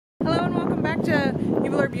back to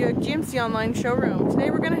Uebelhor Buick GMC online showroom.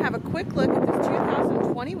 Today we're going to have a quick look at this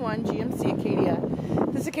 2021 GMC Acadia.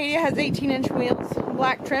 This Acadia has 18-inch wheels,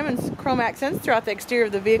 black trim and chrome accents throughout the exterior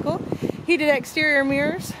of the vehicle, heated exterior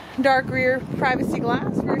mirrors, dark rear privacy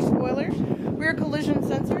glass, rear spoilers, rear collision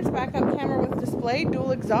sensors, backup camera with display,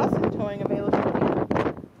 dual exhaust and towing availability.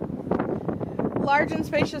 Large and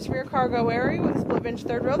spacious rear cargo area with a split bench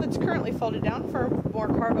third row that's currently folded down for more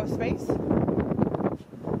cargo space.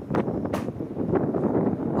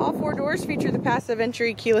 All four doors feature the passive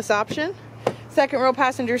entry keyless option. Second row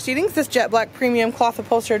passenger seatings, this jet black premium cloth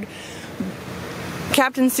upholstered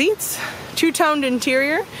captain seats. Two-toned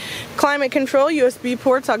interior, climate control, USB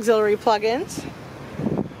ports, auxiliary plug-ins.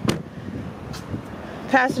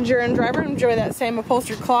 Passenger and driver enjoy that same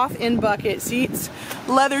upholstered cloth in bucket seats.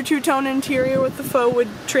 Leather two-tone interior with the faux wood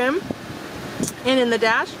trim. And in the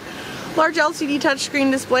dash, large LCD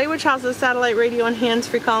touchscreen display which houses satellite radio and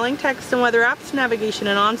hands-free calling, text and weather apps, navigation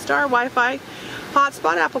and OnStar, Wi-Fi,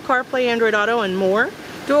 hotspot, Apple CarPlay, Android Auto, and more.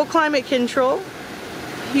 Dual climate control,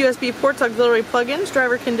 USB ports, auxiliary plug-ins,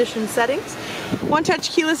 driver condition settings,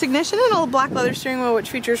 one-touch keyless ignition, and a black leather steering wheel which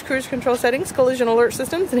features cruise control settings, collision alert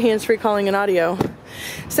systems, and hands-free calling and audio.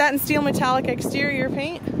 Satin steel metallic exterior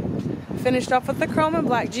paint, finished off with the chrome and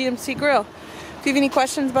black GMC grille. If you have any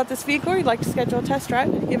questions about this vehicle or you'd like to schedule a test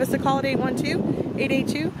drive, give us a call at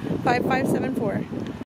 812-882-5574.